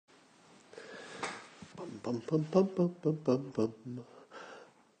Bum bum bum bum bum bum bum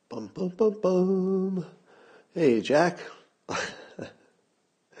bum bum bum bum. Hey, Jack, come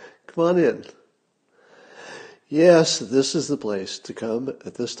on in. Yes, this is the place to come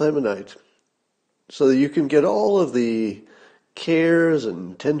at this time of night so that you can get all of the cares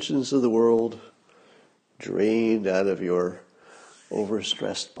and tensions of the world drained out of your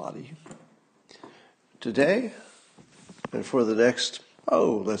overstressed body. Today, and for the next,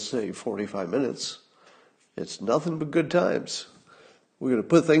 let's say 45 minutes, it's nothing but good times. We're going to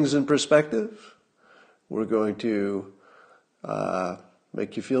put things in perspective. We're going to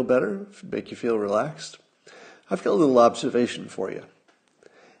make you feel better, make you feel relaxed. I've got a little observation for you,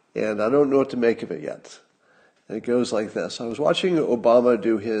 and I don't know what to make of it yet. And it goes like this. I was watching Obama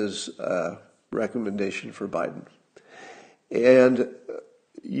do his recommendation for Biden. And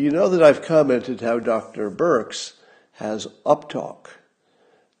you know that I've commented how Dr. Birx has uptalk.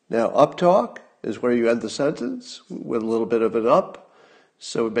 Now, uptalk is where you end the sentence with a little bit of an up,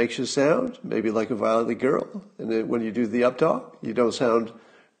 so it makes you sound maybe like a violent girl. And then when you do the uptalk, you don't sound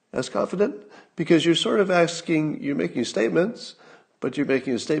as confident because you're sort of you're making statements, but you're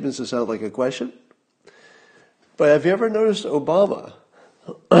making statements that sound like a question. But have you ever noticed Obama?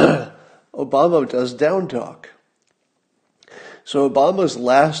 Obama does down talk. So Obama's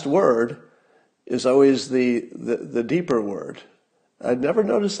last word is always the deeper word. I'd never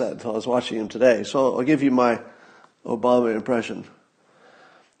noticed that until I was watching him today. So I'll give you my Obama impression.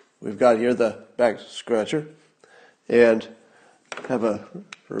 We've got here the back scratcher and have a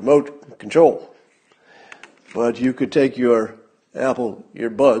remote control. But you could take your Apple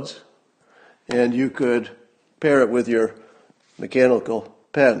earbuds and you could pair it with your mechanical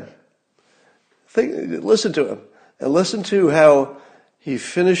pen. Listen to him, and listen to how he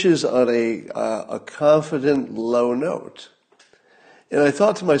finishes on a confident low note. And I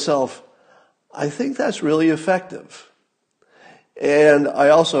thought to myself, I think that's really effective. And I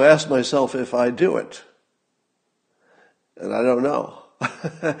also asked myself if I do it. And I don't know.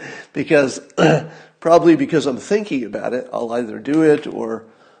 Probably because I'm thinking about it, I'll either do it or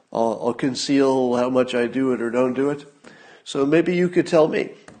I'll conceal how much I do it or don't do it. So maybe you could tell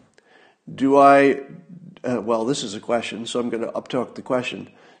me, do I, this is a question, so I'm going to uptalk the question.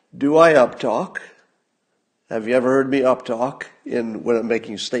 Do I uptalk? Have you ever heard me uptalk when I'm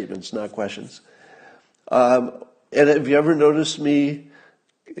making statements, not questions? And have you ever noticed me,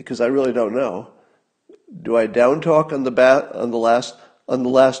 because I really don't know, do I down talk on the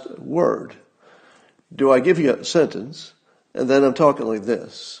last word? Do I give you a sentence and then I'm talking like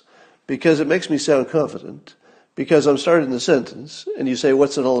this? Because it makes me sound confident. Because I'm starting the sentence and you say,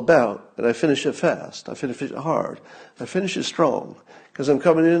 what's it all about? And I finish it fast. I finish it hard. I finish it strong. Because I'm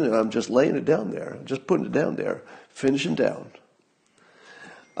coming in and I'm just laying it down there. I'm just putting it down there. Finishing down.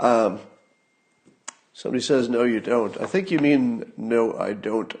 Somebody says, no, you don't. I think you mean, no, I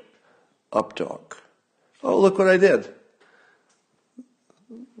don't uptalk. Oh, look what I did.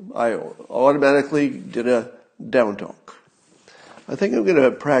 I automatically did a down talk. I think I'm going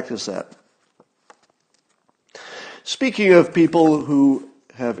to practice that. Speaking of people who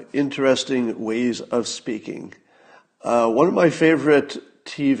have interesting ways of speaking, one of my favorite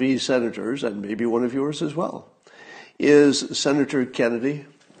TV senators, and maybe one of yours as well, is Senator Kennedy.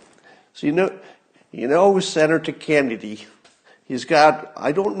 So you know Senator Kennedy. He's got,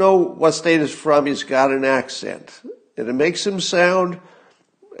 I don't know what state he's from, he's got an accent. And it makes him sound,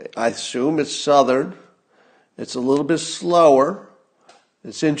 I assume it's Southern. It's a little bit slower.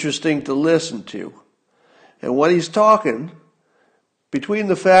 It's interesting to listen to. And when he's talking, between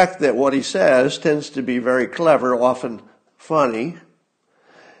the fact that what he says tends to be very clever, often funny,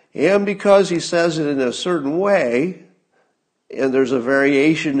 and because he says it in a certain way, and there's a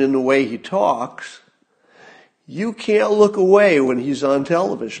variation in the way he talks, you can't look away when he's on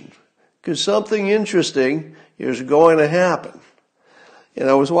television, because something interesting is going to happen. And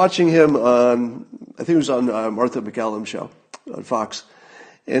I was watching him on, I think it was on Martha MacCallum's show on Fox,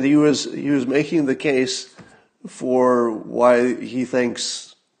 and he was making the case for why he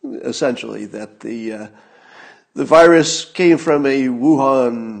thinks, essentially, that the virus came from a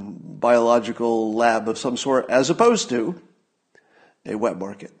Wuhan biological lab of some sort, as opposed to a wet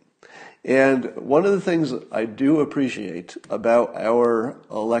market. And one of the things I do appreciate about our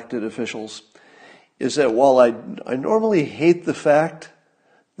elected officials is that while I normally hate the fact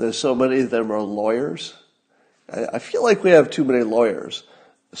that so many of them are lawyers, I feel like we have too many lawyers.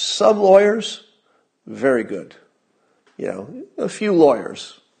 Some lawyers, very good. A few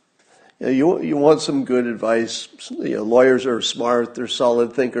lawyers. You want some good advice. Lawyers are smart, they're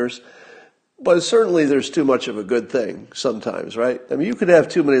solid thinkers. But certainly there's too much of a good thing sometimes, right? I mean, you could have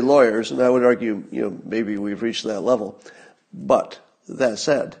too many lawyers, and I would argue, maybe we've reached that level. But that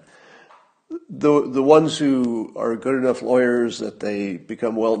said, the ones who are good enough lawyers that they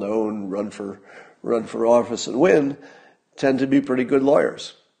become well known, run for office and win, tend to be pretty good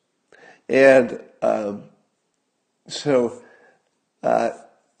lawyers. And so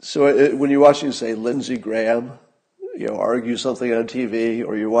when you're watching, say, Lindsey Graham, argue something on TV,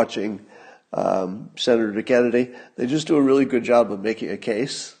 or you're watching Senator Kennedy, they just do a really good job of making a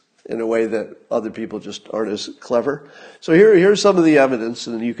case in a way that other people just aren't as clever. So here's some of the evidence,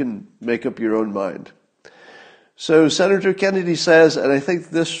 and you can make up your own mind. So Senator Kennedy says, and I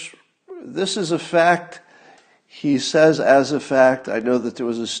think this is a fact, he says as a fact, I know that there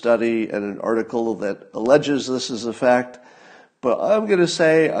was a study and an article that alleges this is a fact, but I'm going to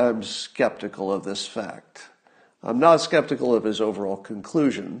say I'm skeptical of this fact. I'm not skeptical of his overall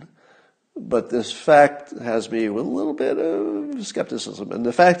conclusion, but this fact has me with a little bit of skepticism. And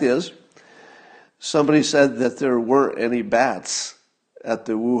the fact is, somebody said that there weren't any bats at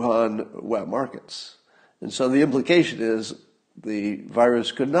the Wuhan wet markets. And so the implication is the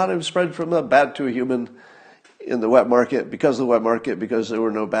virus could not have spread from a bat to a human in the wet market because there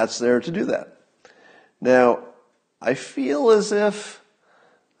were no bats there to do that. Now, I just feel as if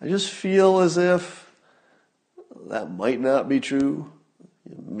that might not be true.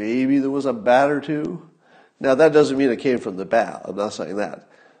 Maybe there was a bat or two. Now, that doesn't mean it came from the bat. I'm not saying that.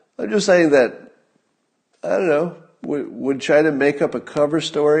 I'm just saying that, I don't know, would China make up a cover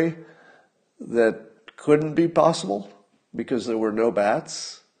story that couldn't be possible because there were no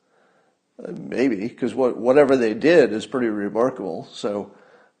bats? Maybe, because whatever they did is pretty remarkable. So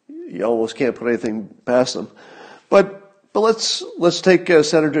you almost can't put anything past them. But let's take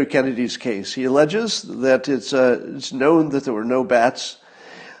Senator Kennedy's case. He alleges that it's known that there were no bats.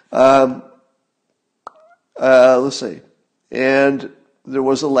 Let's see. And there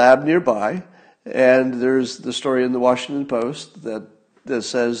was a lab nearby, and there's the story in the Washington Post that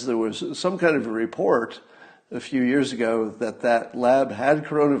says there was some kind of a report a few years ago that lab had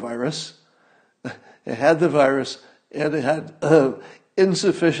coronavirus, it had the virus, and it had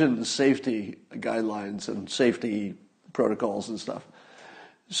insufficient safety guidelines and safety protocols and stuff.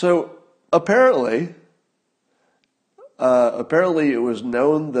 So apparently it was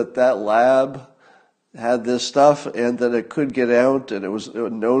known that lab had this stuff and that it could get out, and it was a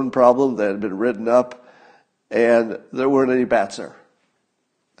known problem that had been written up, and there weren't any bats there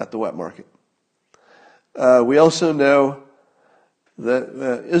at the wet market. We also know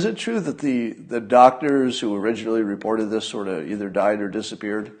that, is it true that the doctors who originally reported this sort of either died or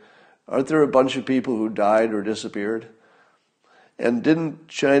disappeared? Aren't there a bunch of people who died or disappeared? And didn't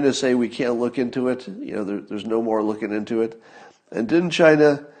China say we can't look into it? There's no more looking into it. And didn't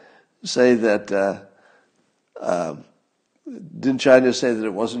China say that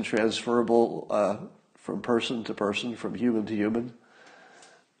it wasn't transferable from person to person, from human to human?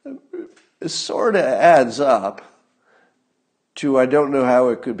 It sort of adds up to I don't know how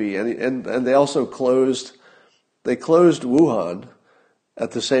it could be. And they also closed Wuhan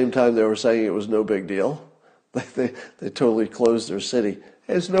at the same time they were saying it was no big deal. They totally closed their city.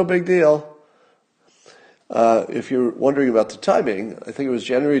 Hey, it's no big deal. If you're wondering about the timing, I think it was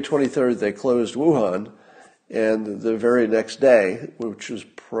January 23rd they closed Wuhan, and the very next day, which was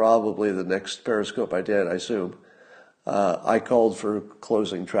probably the next Periscope I did, I assume, I called for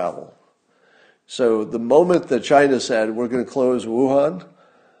closing travel. So the moment that China said, we're going to close Wuhan,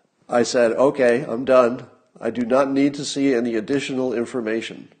 I said, okay, I'm done. I do not need to see any additional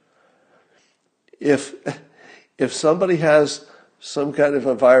information. If somebody has some kind of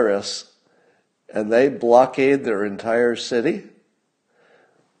a virus and they blockade their entire city,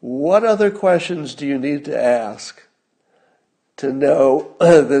 what other questions do you need to ask to know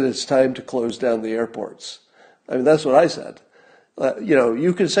that it's time to close down the airports? I mean, that's what I said.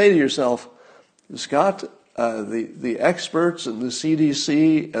 You can say to yourself, Scott, the experts and the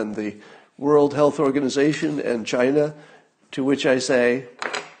CDC and the World Health Organization and China, to which I say,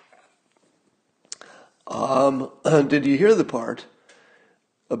 did you hear the part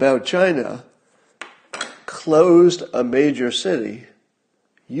about China closed a major city?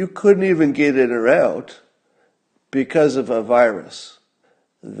 You couldn't even get in or out because of a virus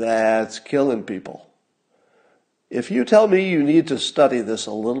that's killing people. If you tell me you need to study this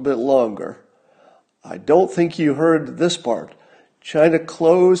a little bit longer, I don't think you heard this part. China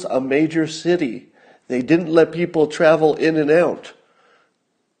closed a major city. They didn't let people travel in and out.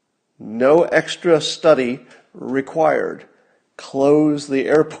 No extra study required. Close the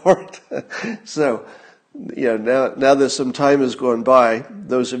airport. So now that some time has gone by,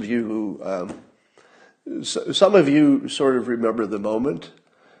 those of you some of you sort of remember the moment.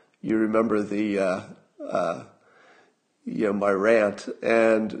 You remember the my rant,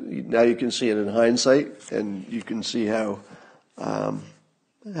 and now you can see it in hindsight, and you can see how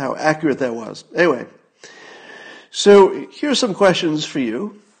accurate that was. Anyway, so here's some questions for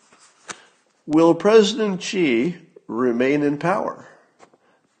you. Will President Xi remain in power?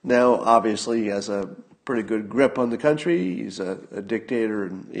 Now, obviously, he has a pretty good grip on the country. He's a dictator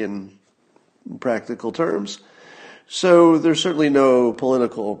in practical terms. So there's certainly no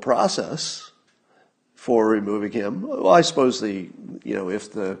political process for removing him. Well, I suppose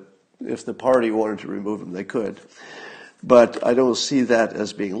if the party wanted to remove him, they could. But I don't see that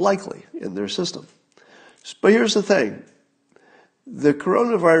as being likely in their system. But here's the thing. The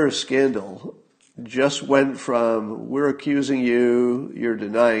coronavirus scandal just went from we're accusing you, you're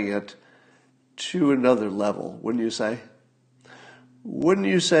denying it, to another level, wouldn't you say? Wouldn't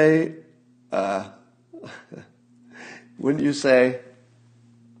you say,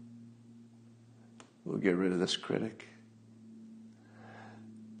 we'll get rid of this critic.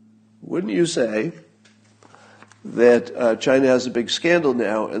 Wouldn't you say that China has a big scandal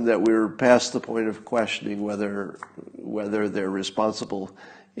now and that we're past the point of questioning whether they're responsible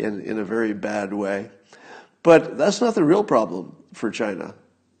in a very bad way? But that's not the real problem for China.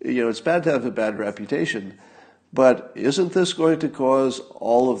 It's bad to have a bad reputation, but isn't this going to cause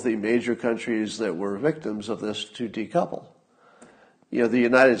all of the major countries that were victims of this to decouple? The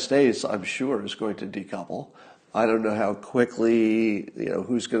United States, I'm sure, is going to decouple. I don't know how quickly,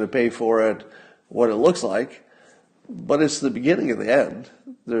 who's going to pay for it, what it looks like, but it's the beginning of the end.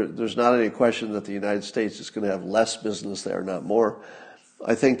 There's not any question that the United States is going to have less business there, not more.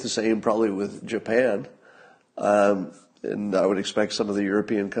 I think the same probably with Japan. And I would expect some of the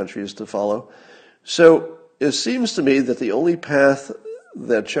European countries to follow. So it seems to me that the only path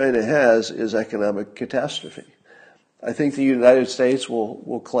that China has is economic catastrophe. I think the United States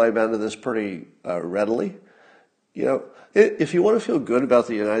will climb out of this pretty readily. If you want to feel good about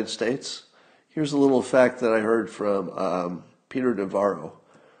the United States, here's a little fact that I heard from Peter Navarro,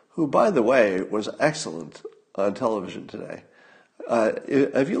 who, by the way, was excellent on television today.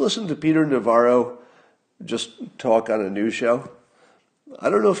 Have you listened to Peter Navarro just talk on a news show? I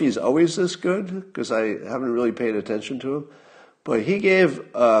don't know if he's always this good, because I haven't really paid attention to him, but he gave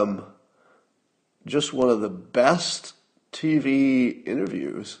just one of the best TV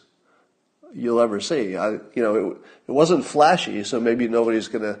interviews you'll ever see. It wasn't flashy, so maybe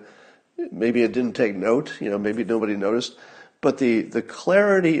maybe it didn't take note, maybe nobody noticed, but the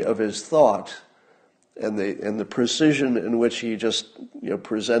clarity of his thought and the precision in which he just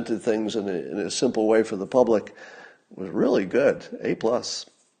presented things in a simple way for the public was really good. A+,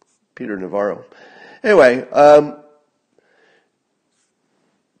 Peter Navarro. Anyway,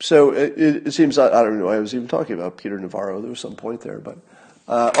 so it seems I don't know why I was even talking about Peter Navarro. There was some point there, but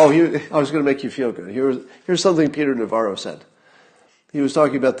I was going to make you feel good. Here's something Peter Navarro said. He was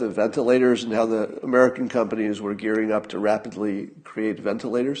talking about the ventilators and how the American companies were gearing up to rapidly create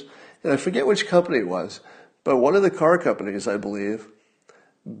ventilators. And I forget which company it was, but one of the car companies, I believe,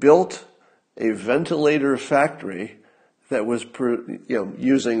 built a ventilator factory that was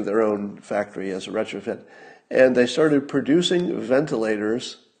using their own factory as a retrofit. And they started producing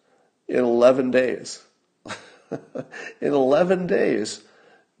ventilators in 11 days. In 11 days,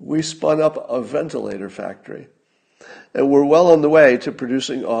 we spun up a ventilator factory. And we're well on the way to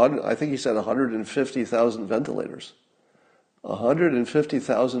producing, I think he said 150,000 ventilators.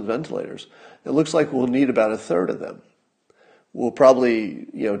 150,000 ventilators. It looks like we'll need about a third of them. We'll probably,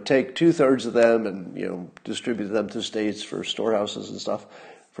 take 2/3 of them and, distribute them to states for storehouses and stuff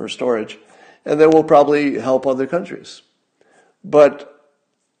for storage. And then we'll probably help other countries. But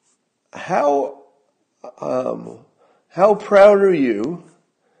how proud are you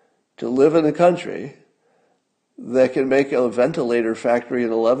to live in a country that can make a ventilator factory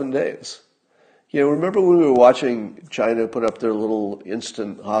in 11 days? Remember when we were watching China put up their little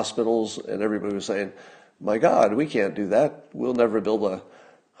instant hospitals and everybody was saying, my God, we can't do that. We'll never build a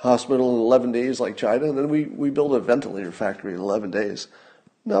hospital in 11 days like China. And then we built a ventilator factory in 11 days.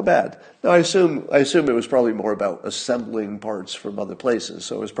 Not bad. Now, I assume it was probably more about assembling parts from other places.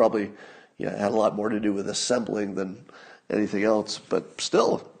 So it was probably, had a lot more to do with assembling than anything else. But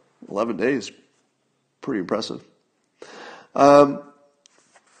still, 11 days, pretty impressive.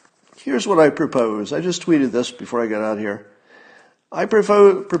 Here's what I propose. I just tweeted this before I got out here. I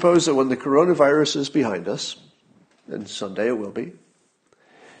propose that when the coronavirus is behind us, and someday it will be,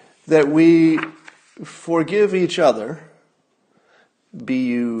 that we forgive each other Be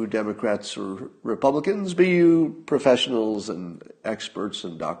you Democrats or Republicans, be you professionals and experts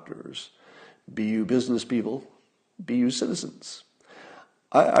and doctors, be you business people, be you citizens.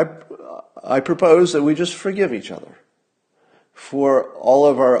 I propose that we just forgive each other for all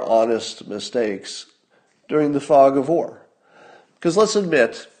of our honest mistakes during the fog of war. Because let's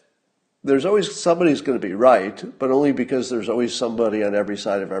admit, there's always somebody's going to be right, but only because there's always somebody on every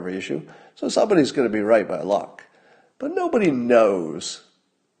side of every issue. So somebody's going to be right by luck. But nobody knows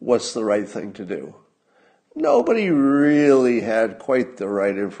what's the right thing to do. Nobody really had quite the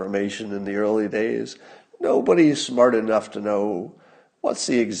right information in the early days. Nobody's smart enough to know what's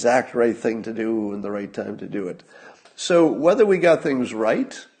the exact right thing to do and the right time to do it. So whether we got things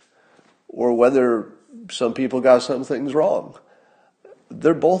right or whether some people got some things wrong,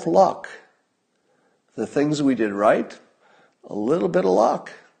 they're both luck. The things we did right, a little bit of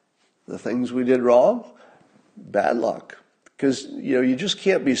luck. The things we did wrong, bad luck. Because you just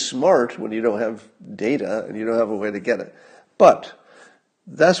can't be smart when you don't have data and you don't have a way to get it. But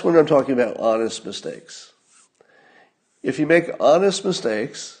that's when I'm talking about honest mistakes. If you make honest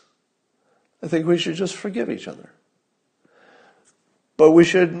mistakes, I think we should just forgive each other. But we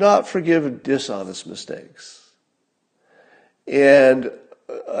should not forgive dishonest mistakes. And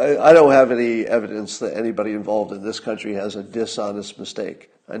I don't have any evidence that anybody involved in this country has a dishonest mistake.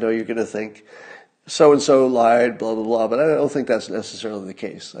 I know you're going to think so-and-so lied, blah, blah, blah, but I don't think that's necessarily the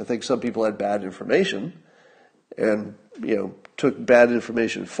case. I think some people had bad information and, took bad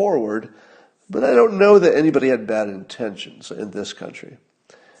information forward, but I don't know that anybody had bad intentions in this country.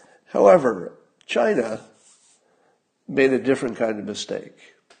 However, China made a different kind of mistake,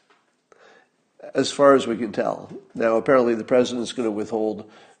 as far as we can tell. Now, apparently the president's going to withhold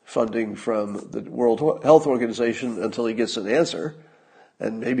funding from the World Health Organization until he gets an answer,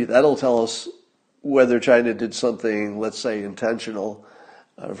 and maybe that'll tell us whether China did something, let's say, intentional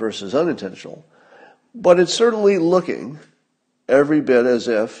versus unintentional. But it's certainly looking every bit as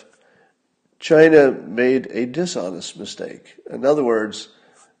if China made a dishonest mistake. In other words,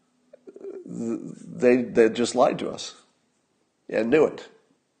 they just lied to us and knew it.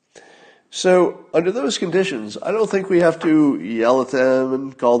 So under those conditions, I don't think we have to yell at them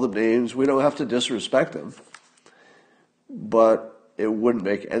and call them names. We don't have to disrespect them. But it wouldn't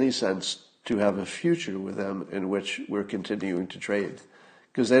make any sense to have a future with them in which we're continuing to trade,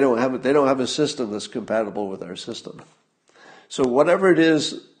 because they don't have a system that's compatible with our system. So whatever it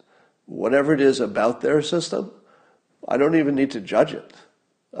is about their system, I don't even need to judge it.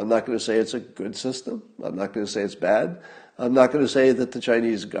 I'm not going to say it's a good system. I'm not going to say it's bad. I'm not going to say that the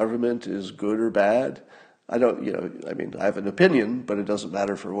Chinese government is good or bad. I have an opinion, but it doesn't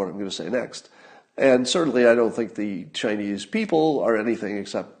matter for what I'm going to say next. And certainly I don't think the Chinese people are anything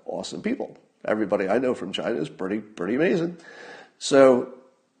except awesome people. Everybody I know from China is pretty amazing. So,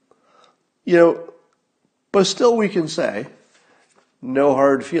 but still we can say no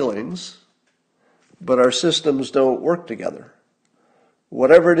hard feelings, but our systems don't work together.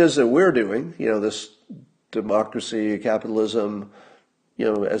 Whatever it is that we're doing, this democracy, capitalism,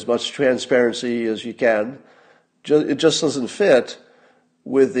 as much transparency as you can, it just doesn't fit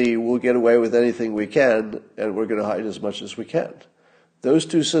with the we'll get away with anything we can and we're going to hide as much as we can. Those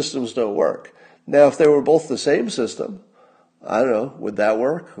two systems don't work. Now, if they were both the same system, I don't know, would that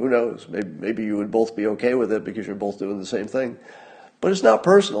work? Who knows? Maybe you would both be okay with it because you're both doing the same thing. But it's not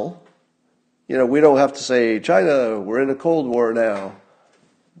personal. We don't have to say, China, we're in a Cold War now.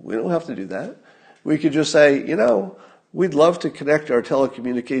 We don't have to do that. We could just say, we'd love to connect our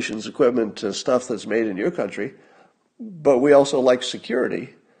telecommunications equipment to stuff that's made in your country, but we also like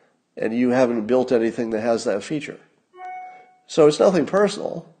security, and you haven't built anything that has that feature. So it's nothing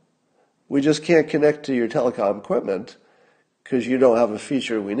personal. We just can't connect to your telecom equipment because you don't have a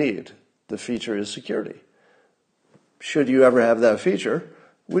feature we need. The feature is security. Should you ever have that feature,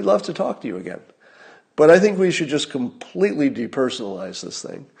 we'd love to talk to you again. But I think we should just completely depersonalize this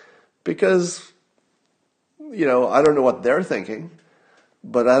thing because, I don't know what they're thinking,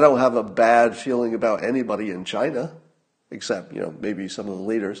 but I don't have a bad feeling about anybody in China, except, maybe some of the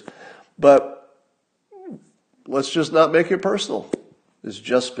leaders. But let's just not make it personal. It's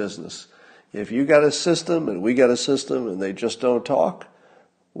just business. If you got a system and we got a system and they just don't talk,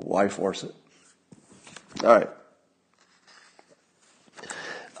 why force it? All right.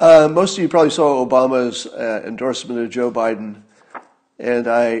 Most of you probably saw Obama's endorsement of Joe Biden, and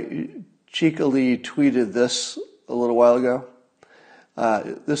I cheekily tweeted this a little while ago.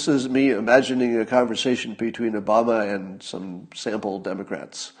 This is me imagining a conversation between Obama and some sample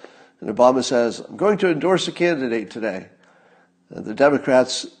Democrats. And Obama says, I'm going to endorse a candidate today. And the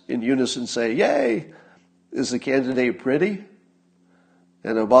Democrats in unison say, yay! Is the candidate pretty?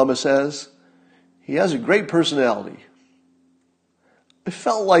 And Obama says, he has a great personality. I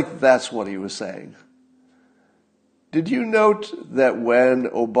felt like that's what he was saying. Did you note that when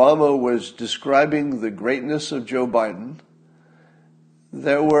Obama was describing the greatness of Joe Biden,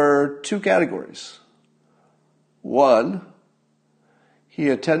 there were two categories. One, he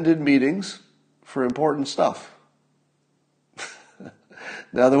attended meetings for important stuff.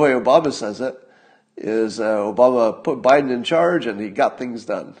 Now, the way Obama says it is Obama put Biden in charge and he got things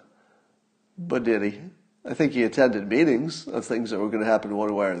done. But did he? I think he attended meetings of things that were going to happen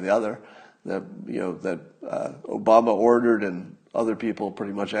one way or the other that Obama ordered and other people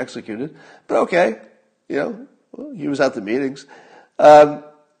pretty much executed. But okay, well, he was at the meetings.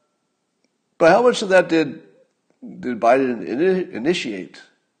 But how much of that did Biden initiate?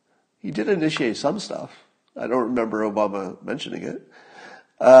 He did initiate some stuff. I don't remember Obama mentioning it.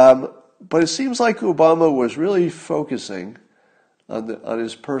 But it seems like Obama was really focusing on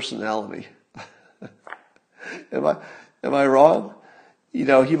his personality. Am I wrong? He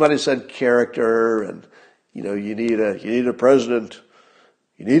might have said character and you need a president.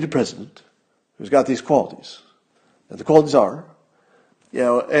 You need a president who's got these qualities. And the qualities are,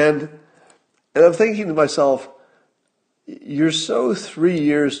 and I'm thinking to myself, you're so 3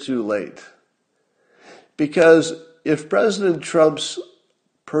 years too late. Because if President Trump's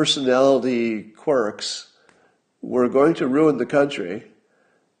personality quirks were going to ruin the country,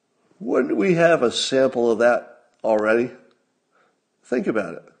 wouldn't we have a sample of that already? Think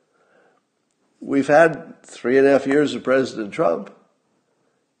about it. We've had 3.5 years of President Trump,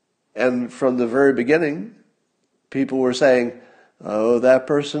 and from the very beginning, people were saying, oh, that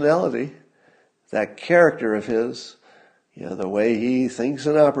personality, that character of his, the way he thinks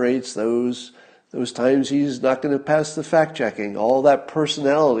and operates, those times he's not going to pass the fact-checking, all that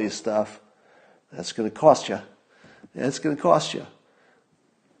personality stuff, that's going to cost you. That's going to cost you.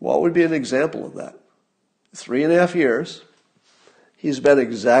 What would be an example of that? 3.5 years. He's been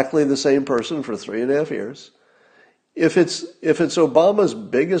exactly the same person for 3.5 years. If it's Obama's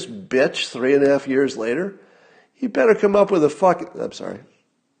biggest bitch 3.5 years later, he better come up with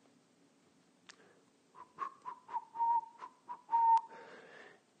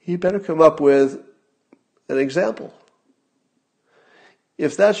he better come up with an example.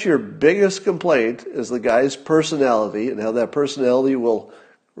 If that's your biggest complaint is the guy's personality and how that personality will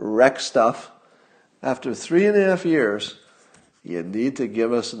wreck stuff, after 3.5 years, you need to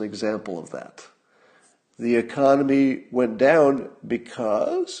give us an example of that. The economy went down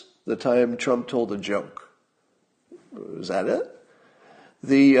because the time Trump told a joke. Was that it?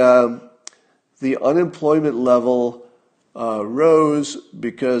 The unemployment level rose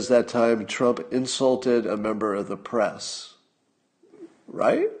because that time Trump insulted a member of the press.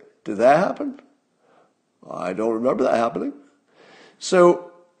 Right? Did that happen? I don't remember that happening.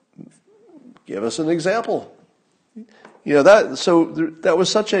 So, give us an example. That was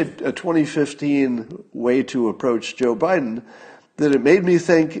such a 2015 way to approach Joe Biden that it made me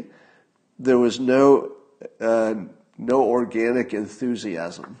think there was no organic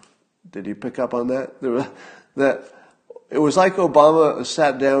enthusiasm. Did you pick up on that? It was like Obama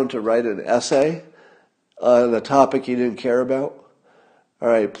sat down to write an essay on a topic he didn't care about. All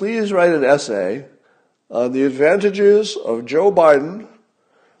right, please write an essay on the advantages of Joe Biden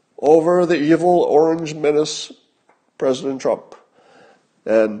over the evil orange menace, President Trump.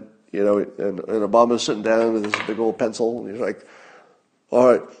 And Obama's sitting down with this big old pencil, and he's like,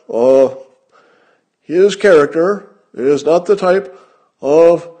 all right, his character is not the type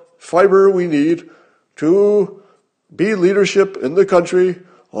of fiber we need to be leadership in the country.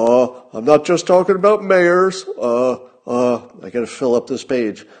 I'm not just talking about mayors. I got to fill up this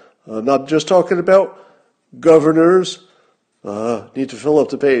page. I'm not just talking about governors. Need to fill up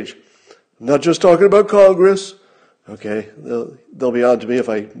the page. I'm not just talking about Congress. Okay, they'll be on to me if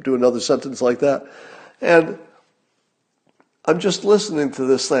I do another sentence like that. And I'm just listening to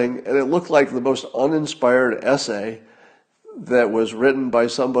this thing, and it looked like the most uninspired essay that was written by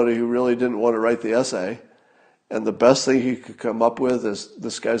somebody who really didn't want to write the essay. And the best thing he could come up with is,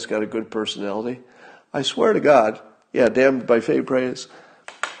 this guy's got a good personality. I swear to God, damned by faint praise.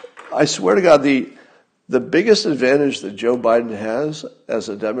 I swear to God, the biggest advantage that Joe Biden has as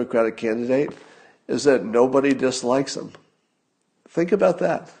a Democratic candidate is that nobody dislikes him. Think about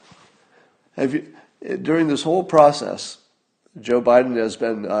that. During this whole process, Joe Biden has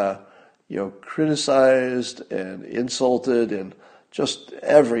been, criticized and insulted in just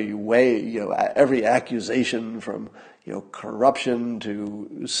every way, every accusation from, corruption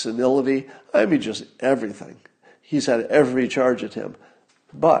to senility. I mean, just everything. He's had every charge at him.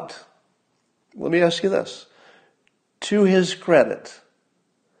 But let me ask you this. To his credit,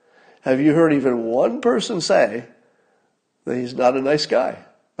 have you heard even one person say that he's not a nice guy?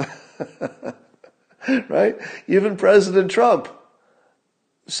 Right? Even President Trump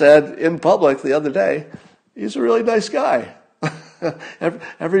said in public the other day, he's a really nice guy.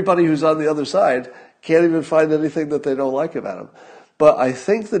 Everybody who's on the other side can't even find anything that they don't like about him. But I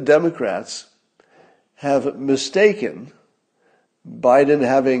think the Democrats have mistaken Biden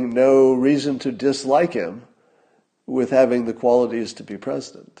having no reason to dislike him with having the qualities to be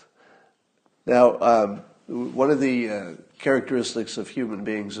president. Now, one of the characteristics of human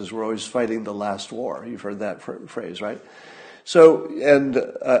beings is we're always fighting the last war. You've heard that phrase, right? So, and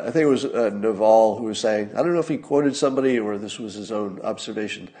I think it was Naval who was saying, I don't know if he quoted somebody or this was his own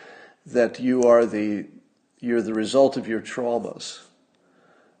observation, that you're the result of your traumas.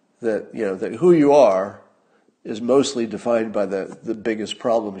 That, that who you are is mostly defined by the biggest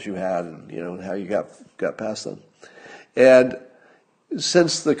problems you had and, and how you got past them. And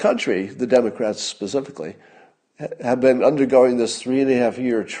since the country, the Democrats specifically, have been undergoing this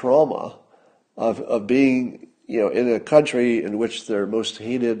 3.5-year trauma of being, in a country in which their most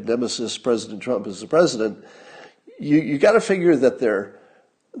hated nemesis, President Trump, is the president, you got to figure that they're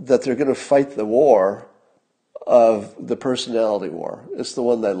going to fight the war of the personality war. It's the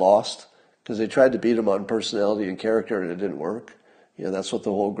one they lost because they tried to beat him on personality and character and it didn't work. That's what the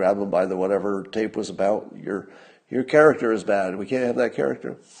whole grab him by the whatever tape was about. Your character is bad. We can't have that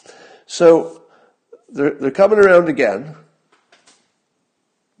character. So they're coming around again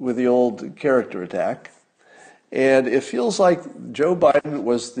with the old character attack. And it feels like Joe Biden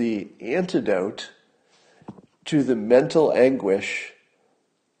was the antidote to the mental anguish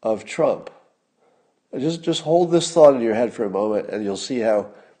of Trump. Just hold this thought in your head for a moment and you'll see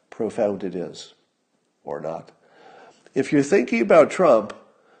how profound it is, or not. If you're thinking about Trump,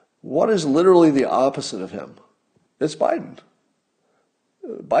 what is literally the opposite of him? It's Biden.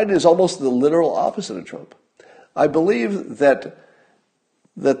 Biden is almost the literal opposite of Trump. I believe that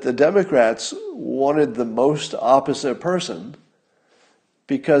the Democrats wanted the most opposite person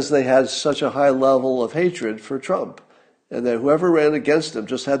because they had such a high level of hatred for Trump, and that whoever ran against him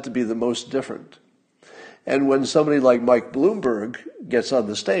just had to be the most different. And when somebody like Mike Bloomberg gets on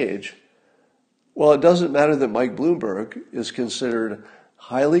the stage, well, it doesn't matter that Mike Bloomberg is considered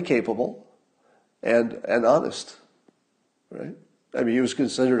highly capable and honest, right? I mean, he was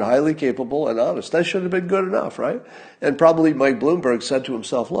considered highly capable and honest. That should have been good enough, right? And probably Mike Bloomberg said to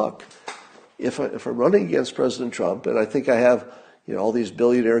himself, look, if I'm running against President Trump, and I think I have all these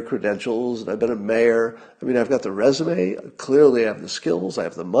billionaire credentials, and I've been a mayor, I mean, I've got the resume, clearly I have the skills, I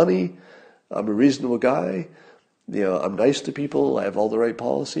have the money, I'm a reasonable guy, I'm nice to people, I have all the right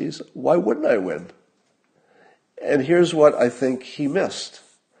policies. Why wouldn't I win? And here's what I think he missed.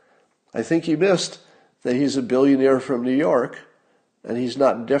 I think he missed that he's a billionaire from New York and he's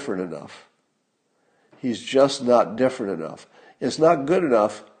not different enough. He's just not different enough. It's not good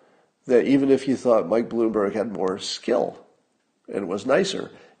enough that even if you thought Mike Bloomberg had more skill and was nicer,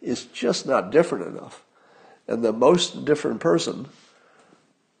 it's just not different enough. And the most different person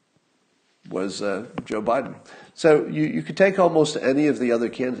was Joe Biden. So you could take almost any of the other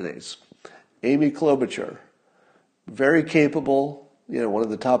candidates. Amy Klobuchar, very capable, one of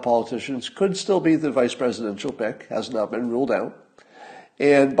the top politicians, could still be the vice presidential pick, has not been ruled out.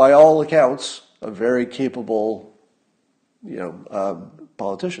 And by all accounts, a very capable,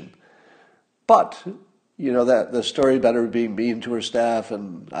 politician. But, that the story about her being mean to her staff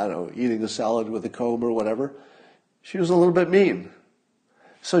and, eating a salad with a comb or whatever, she was a little bit mean.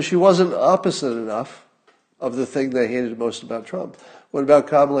 So she wasn't opposite enough of the thing they hated most about Trump. What about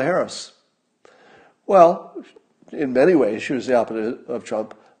Kamala Harris? Well, in many ways, she was the opposite of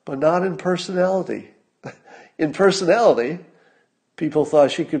Trump, but not in personality. In personality, people thought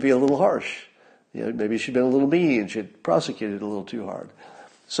she could be a little harsh. Maybe she'd been a little mean. She'd prosecuted a little too hard.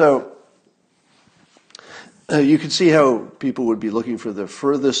 So you can see how people would be looking for the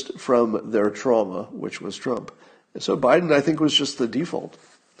furthest from their trauma, which was Trump. And so Biden, I think, was just the default.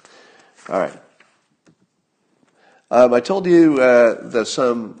 All right. I told you that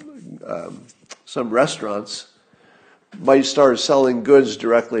some restaurants might start selling goods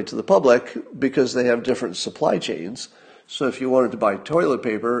directly to the public because they have different supply chains. So if you wanted to buy toilet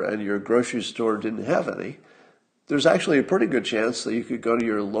paper and your grocery store didn't have any, there's actually a pretty good chance that you could go to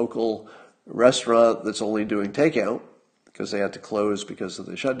your local restaurant that's only doing takeout because they had to close because of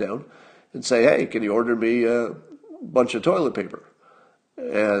the shutdown and say, hey, can you order me a bunch of toilet paper?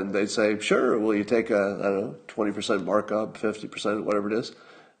 And they'd say, sure, will you take a 20% markup, 50%, whatever it is?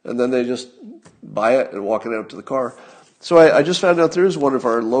 And then they just buy it and walk it out to the car. So I just found out there's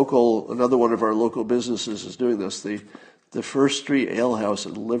another one of our local businesses is doing this. The the First Street Ale House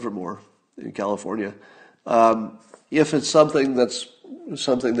in Livermore in California. If it's something that's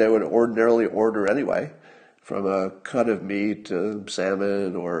something they would ordinarily order anyway, from a cut of meat to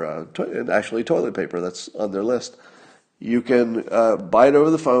salmon or and actually toilet paper that's on their list, you can buy it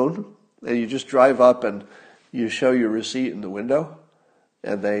over the phone, and you just drive up and you show your receipt in the window,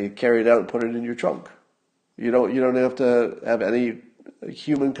 and they carry it out and put it in your trunk. You don't have to have any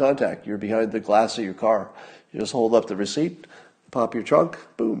human contact. You're behind the glass of your car. You just hold up the receipt, pop your trunk,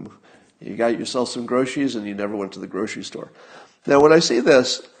 boom. You got yourself some groceries, and you never went to the grocery store. Now, when I see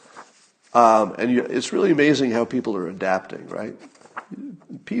this, it's really amazing how people are adapting, right?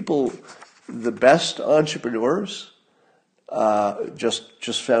 People, the best entrepreneurs,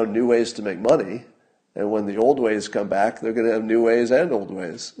 just found new ways to make money, and when the old ways come back, they're going to have new ways and old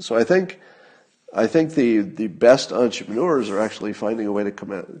ways. So I think the best entrepreneurs are actually finding a way to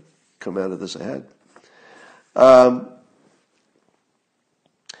come out of this ahead.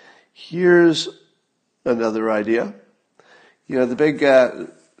 Here's another idea. The big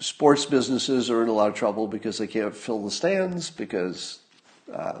sports businesses are in a lot of trouble because they can't fill the stands because,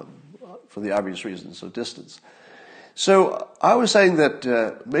 for the obvious reasons of distance. So I was saying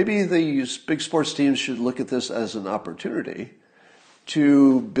that maybe these big sports teams should look at this as an opportunity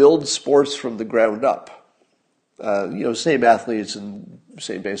to build sports from the ground up. Same athletes and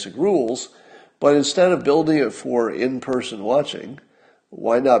same basic rules, but instead of building it for in-person watching,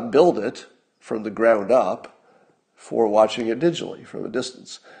 why not build it from the ground up for watching it digitally from a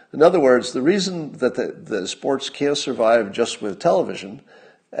distance? In other words, the reason that the sports can't survive just with television,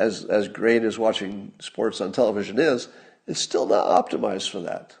 as great as watching sports on television is, it's still not optimized for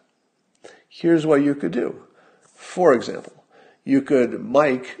that. Here's what you could do. For example, you could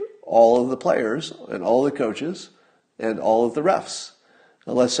mic all of the players and all the coaches and all of the refs.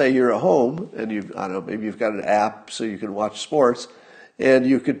 Now, let's say you're at home and maybe you've got an app so you can watch sports, and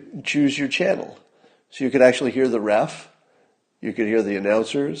you could choose your channel. So you could actually hear the ref, you could hear the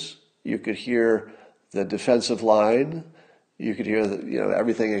announcers, you could hear the defensive line, you could hear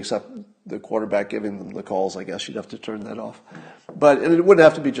everything except the quarterback giving them the calls. I guess you'd have to turn that off. And it wouldn't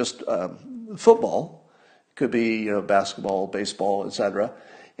have to be just football. It could be basketball, baseball, etc.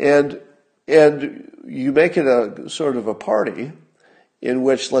 And you make it a sort of a party in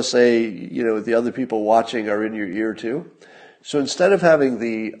which, let's say, the other people watching are in your ear too. So instead of having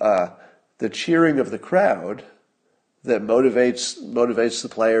the cheering of the crowd that motivates the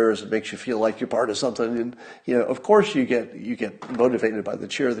players and makes you feel like you're part of something, and of course you get motivated by the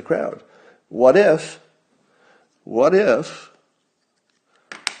cheer of the crowd. What if,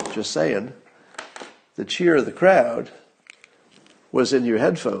 just saying, the cheer of the crowd was in your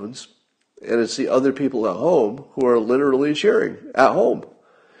headphones, and it's the other people at home who are literally cheering at home?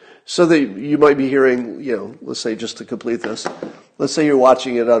 So that you might be hearing, let's say, just to complete this, let's say you're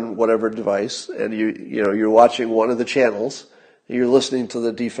watching it on whatever device, and you're watching one of the channels, and you're listening to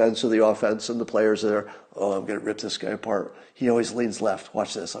the defense or the offense, and the players are, oh, I'm going to rip this guy apart. He always leans left.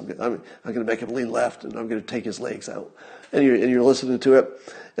 Watch this. I'm going to make him lean left, and I'm going to take his legs out. And you're listening to it,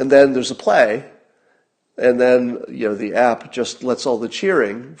 and then there's a play, and then the app just lets all the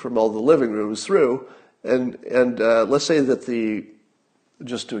cheering from all the living rooms through, and let's say that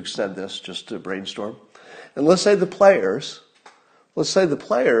just to extend this, just to brainstorm, and let's say the players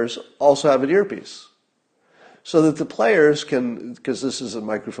also have an earpiece, so that the players can, because this is a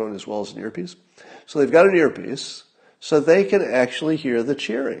microphone as well as an earpiece, so they've got an earpiece, so they can actually hear the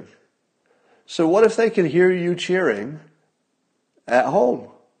cheering. So what if they can hear you cheering at home?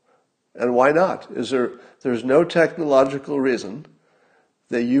 And why not? There's no technological reason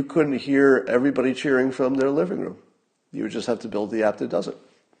that you couldn't hear everybody cheering from their living room. You would just have to build the app that does it.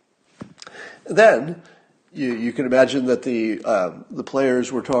 Then you can imagine that the players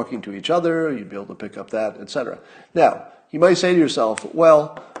were talking to each other. You'd be able to pick up that, etc. Now, you might say to yourself,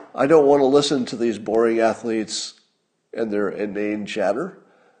 well, I don't want to listen to these boring athletes and their inane chatter.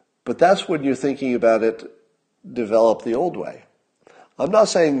 But that's when you're thinking about it, develop the old way. I'm not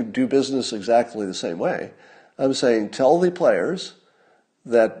saying do business exactly the same way. I'm saying tell the players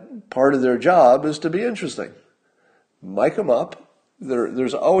that part of their job is to be interesting. Mic them up.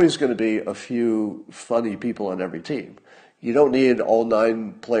 There's always going to be a few funny people on every team. You don't need all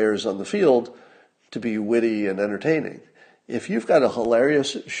 9 players on the field to be witty and entertaining. If you've got a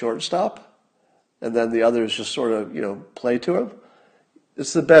hilarious shortstop and then the others just sort of, play to him,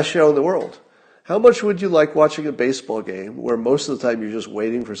 it's the best show in the world. How much would you like watching a baseball game where most of the time you're just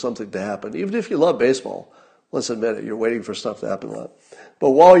waiting for something to happen? Even if you love baseball, let's admit it, you're waiting for stuff to happen a lot.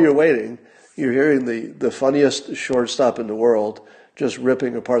 But while you're waiting, you're hearing the funniest shortstop in the world just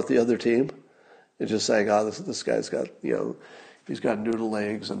ripping apart the other team. and just saying, oh, this guy's got, he's got noodle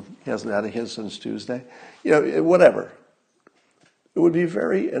legs and he hasn't had a hit since Tuesday. Whatever. It would be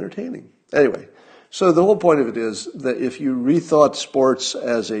very entertaining. Anyway, so the whole point of it is that if you rethought sports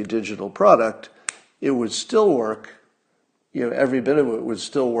as a digital product, it would still work. Every bit of it would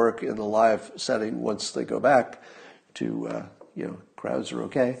still work in the live setting once they go back to, crowds are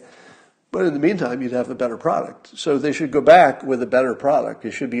okay. But in the meantime, you'd have a better product. So they should go back with a better product.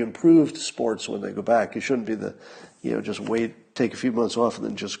 It should be improved sports when they go back. It shouldn't be just wait, take a few months off and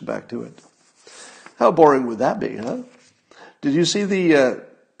then just go back to it. How boring would that be, huh? Did you see the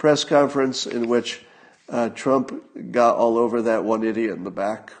press conference in which Trump got all over that one idiot in the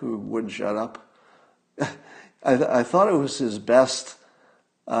back who wouldn't shut up? I thought it was his best,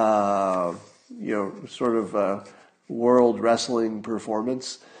 world wrestling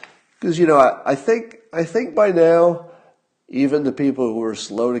performance. Because, I think by now, even the people who are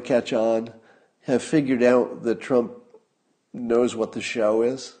slow to catch on have figured out that Trump knows what the show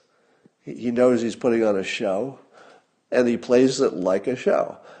is. He knows he's putting on a show, and he plays it like a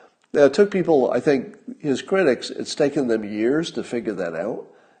show. Now, it took people, I think, his critics, it's taken them years to figure that out.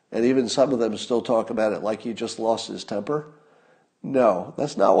 And even some of them still talk about it like he just lost his temper. No,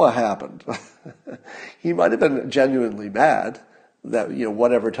 that's not what happened. He might have been genuinely mad that,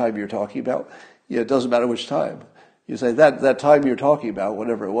 whatever time you're talking about, it doesn't matter which time. You say that time you're talking about,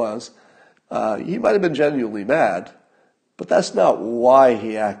 whatever it was, he might have been genuinely mad, but that's not why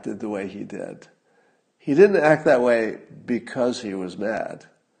he acted the way he did. He didn't act that way because he was mad.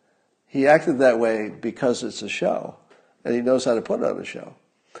 He acted that way because it's a show, and he knows how to put on a show.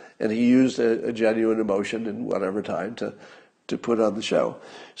 And he used a genuine emotion in whatever time to put on the show.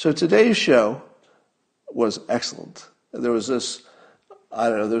 So today's show was excellent. There was this,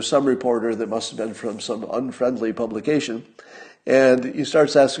 there was some reporter that must have been from some unfriendly publication, and he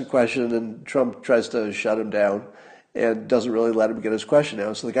starts asking a question, and Trump tries to shut him down and doesn't really let him get his question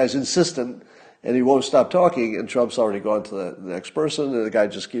out. So the guy's insistent, and he won't stop talking, and Trump's already gone to the next person, and the guy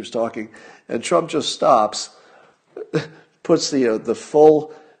just keeps talking. And Trump just stops, puts the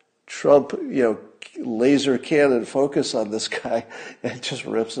full Trump, laser cannon focus on this guy and just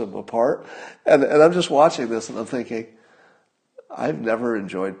rips him apart. And I'm just watching this and I'm thinking, I've never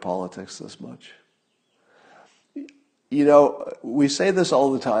enjoyed politics this much. We say this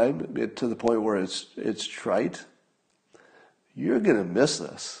all the time to the point where it's trite. You're going to miss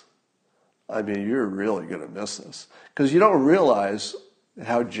this. I mean, you're really going to miss this because you don't realize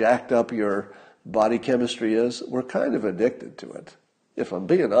how jacked up your body chemistry is. We're kind of addicted to it. If I'm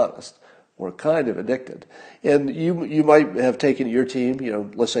being honest, we're kind of addicted. And you might have taken your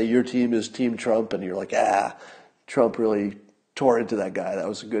team, let's say your team is Team Trump, and you're like, Trump really tore into that guy. That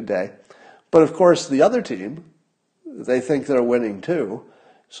was a good day. But of course, the other team, they think they're winning too.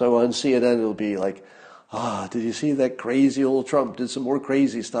 So on CNN, it'll be like, did you see that crazy old Trump did some more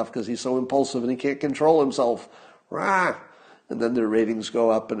crazy stuff because he's so impulsive and he can't control himself. Rah! And then their ratings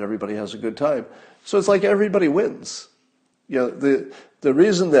go up and everybody has a good time. So it's like everybody wins. The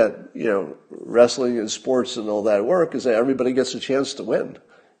reason that, wrestling and sports and all that work is that everybody gets a chance to win.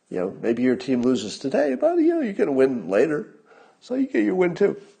 Maybe your team loses today, but, you're going to win later. So you get your win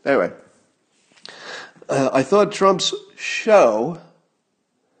too. Anyway, I thought Trump's show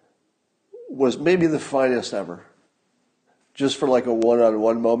was maybe the finest ever. Just for like a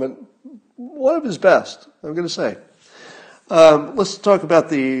one-on-one moment. One of his best, I'm going to say. Let's talk about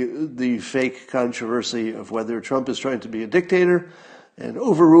the fake controversy of whether Trump is trying to be a dictator and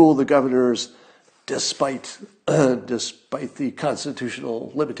overrule the governors despite the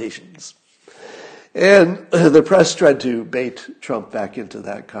constitutional limitations. And the press tried to bait Trump back into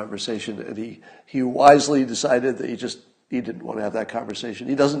that conversation, and he wisely decided that he didn't want to have that conversation.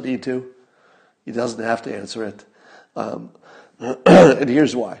 He doesn't need to. He doesn't have to answer it. And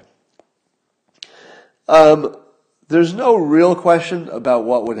here's why. There's no real question about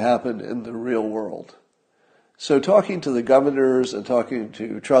what would happen in the real world. So talking to the governors and talking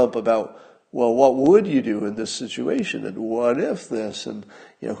to Trump about, well, what would you do in this situation? And what if this? And,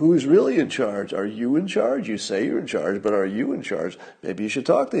 who's really in charge? Are you in charge? You say you're in charge, but are you in charge? Maybe you should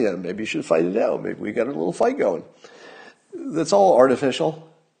talk to him. Maybe you should fight it out. Maybe we got a little fight going. That's all artificial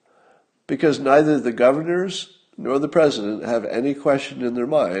because neither the governors nor the president have any question in their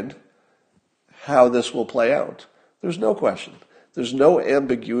mind how this will play out. There's no question. There's no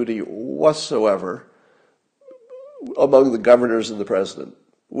ambiguity whatsoever among the governors and the president,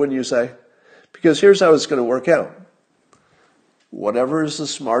 wouldn't you say? Because here's how it's going to work out. Whatever is the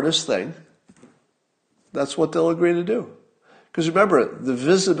smartest thing, that's what they'll agree to do. Because remember, the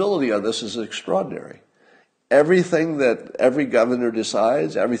visibility on this is extraordinary. everything that every governor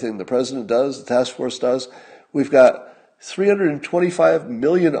decides, everything the president does, the task force does, we've got 325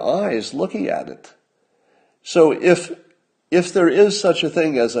 million eyes looking at it. So if there is such a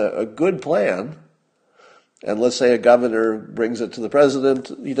thing as a good plan, and let's say a governor brings it to the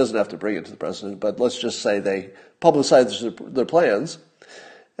president, he doesn't have to bring it to the president, but let's just say they publicize their plans,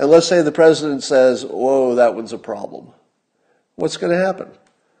 and let's say the president says, whoa, that one's a problem. What's going to happen?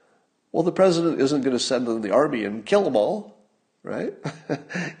 Well, the president isn't going to send in the army and kill them all, right?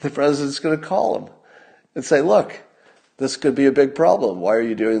 The president's going to call them and say, look, this could be a big problem. Why are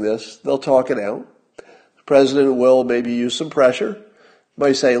you doing this? They'll talk it out. The president will maybe use some pressure. He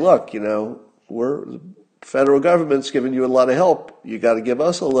might say, look, the federal government's giving you a lot of help. You got to give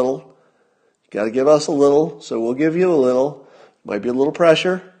us a little. You got to give us a little, so we'll give you a little. Might be a little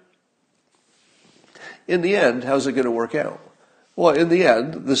pressure. In the end, how's it going to work out? Well, in the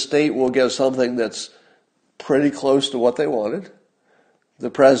end, the state will get something that's pretty close to what they wanted. The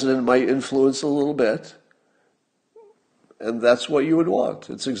president might influence a little bit. And that's what you would want.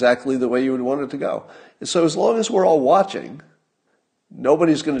 It's exactly the way you would want it to go. And so as long as we're all watching,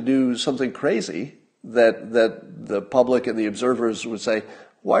 nobody's going to do something crazy that the public and the observers would say,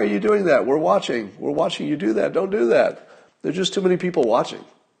 why are you doing that? We're watching. We're watching you do that. Don't do that. There's just too many people watching.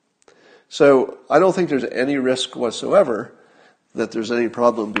 So I don't think there's any risk whatsoever that there's any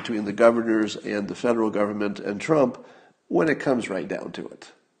problem between the governors and the federal government and Trump when it comes right down to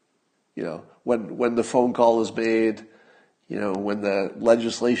it. When the phone call is made, when the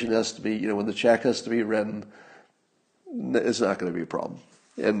legislation has to be, when the check has to be written, it's not going to be a problem.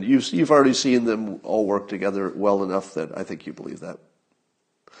 And you've already seen them all work together well enough that I think you believe that.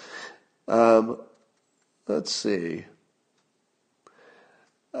 Let's see.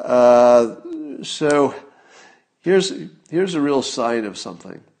 So here's a real sign of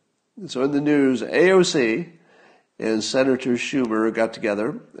something. So in the news, AOC and Senator Schumer got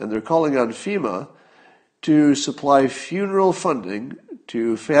together, and they're calling on FEMA to supply funeral funding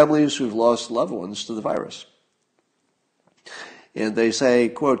to families who've lost loved ones to the virus. And they say,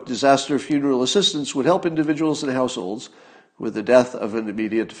 quote, disaster funeral assistance would help individuals and households with the death of an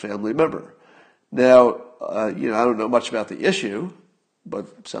immediate family member. Now, I don't know much about the issue,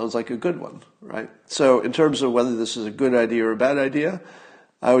 but sounds like a good one, right? So in terms of whether this is a good idea or a bad idea,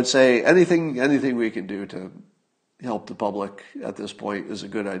 I would say anything we can do to help the public at this point is a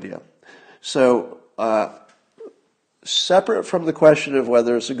good idea. So separate from the question of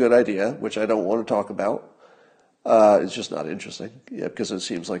whether it's a good idea, which I don't want to talk about, it's just not interesting, because it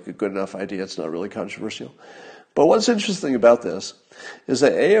seems like a good enough idea. It's not really controversial. But what's interesting about this is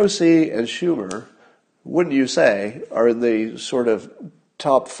that AOC and Schumer, wouldn't you say, are in the sort of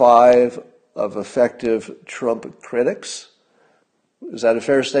top 5 of effective Trump critics? Is that a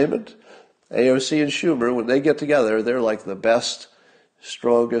fair statement? AOC and Schumer, when they get together, they're like the best,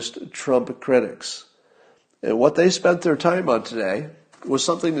 strongest Trump critics. And what they spent their time on today was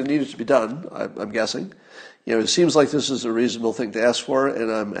something that needed to be done, I'm guessing. It seems like this is a reasonable thing to ask for,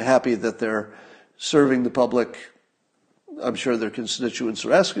 and I'm happy that they're serving the public. I'm sure their constituents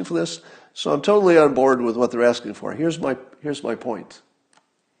are asking for this, so I'm totally on board with what they're asking for. Here's my point.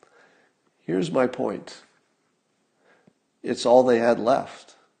 Here's my point. It's all they had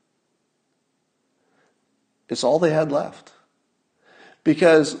left. It's all they had left.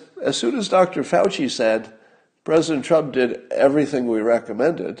 Because as soon as Dr. Fauci said, President Trump did everything we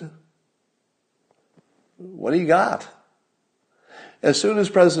recommended, what do you got? As soon as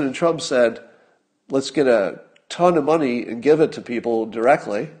President Trump said, let's get a ton of money and give it to people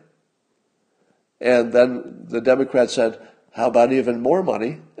directly, and then the Democrats said, how about even more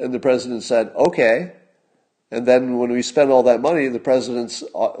money? And the president said, okay. And then when we spend all that money, the president's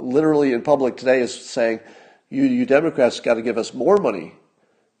literally in public today is saying, you Democrats got to give us more money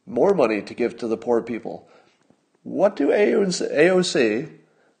to give to the poor people. What do AOC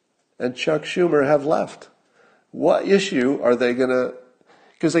and Chuck Schumer have left? What issue are they going to,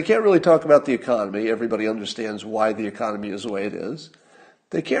 because they can't really talk about the economy. Everybody understands why the economy is the way it is.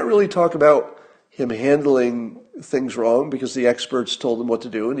 They can't really talk about him handling things wrong because the experts told him what to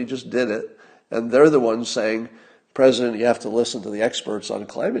do and he just did it. And they're the ones saying, President, you have to listen to the experts on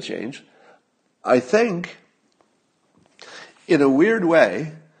climate change. I think, in a weird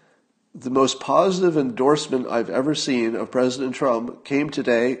way, the most positive endorsement I've ever seen of President Trump came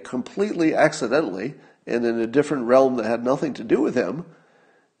today completely accidentally and in a different realm that had nothing to do with him,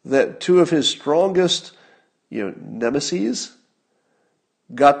 that 2 of his strongest, nemesis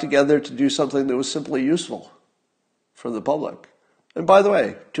got together to do something that was simply useful for the public. And by the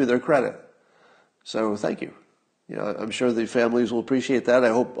way, to their credit. So thank you. I'm sure the families will appreciate that. I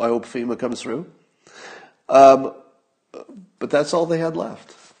hope FEMA comes through. But that's all they had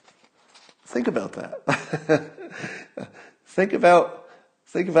left. Think about that. think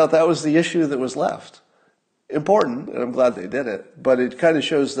about that was the issue that was left. Important, and I'm glad they did it, but it kind of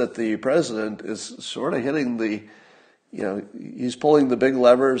shows that the president is sort of hitting he's pulling the big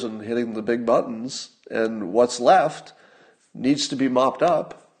levers and hitting the big buttons, and what's left needs to be mopped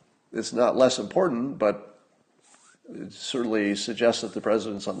up. It's not less important, but it certainly suggests that the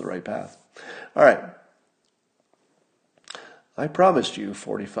president's on the right path. All right. I promised you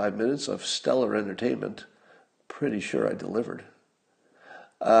 45 minutes of stellar entertainment. Pretty sure I delivered.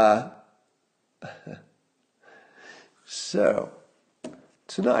 So,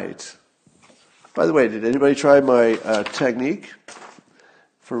 tonight, by the way, did anybody try my technique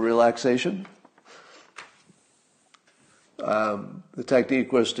for relaxation? The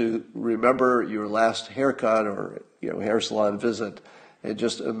technique was to remember your last haircut or hair salon visit, and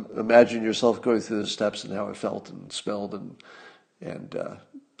just imagine yourself going through the steps and how it felt and smelled and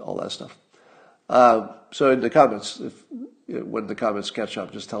all that stuff. So in the comments, when the comments catch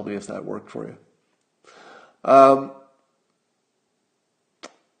up, just tell me if that worked for you.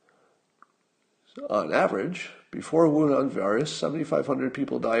 On average, before Wuhan virus, 7,500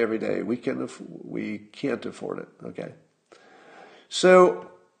 people die every day. We can't afford it. Okay.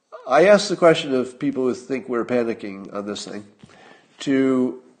 So I asked the question of people who think we're panicking on this thing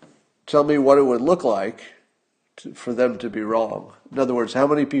to tell me what it would look like for them to be wrong. In other words, how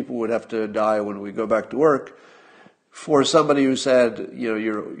many people would have to die when we go back to work for somebody who said,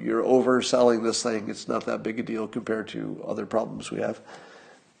 you're overselling this thing. It's not that big a deal compared to other problems we have.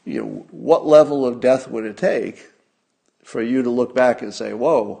 What level of death would it take for you to look back and say,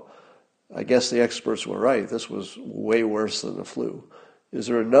 whoa, I guess the experts were right. This was way worse than the flu. Is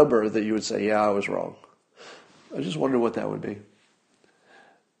there a number that you would say, yeah, I was wrong? I just wonder what that would be.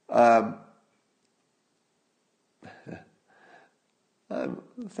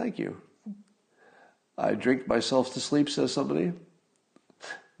 Thank you. I drink myself to sleep, says somebody.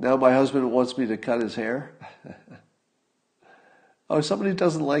 Now my husband wants me to cut his hair. Oh, somebody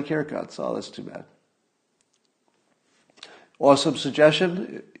doesn't like haircuts. Oh, that's too bad. Awesome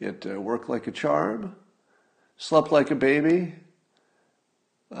suggestion. It worked like a charm. Slept like a baby.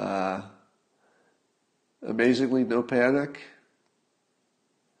 Amazingly, no panic.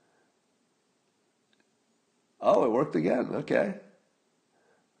 Oh, it worked again. Okay.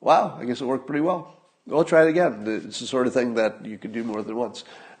 Wow, I guess it worked pretty well. We'll try it again. It's the sort of thing that you can do more than once.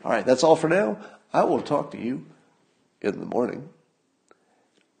 All right, that's all for now. I will talk to you in the morning.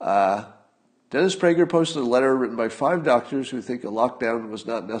 Dennis Prager posted a letter written by 5 doctors who think a lockdown was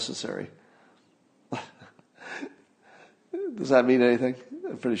not necessary. Does that mean anything?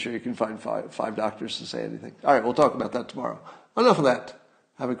 I'm pretty sure you can find five doctors to say anything. All right, we'll talk about that tomorrow. Enough of that.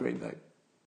 Have a great night.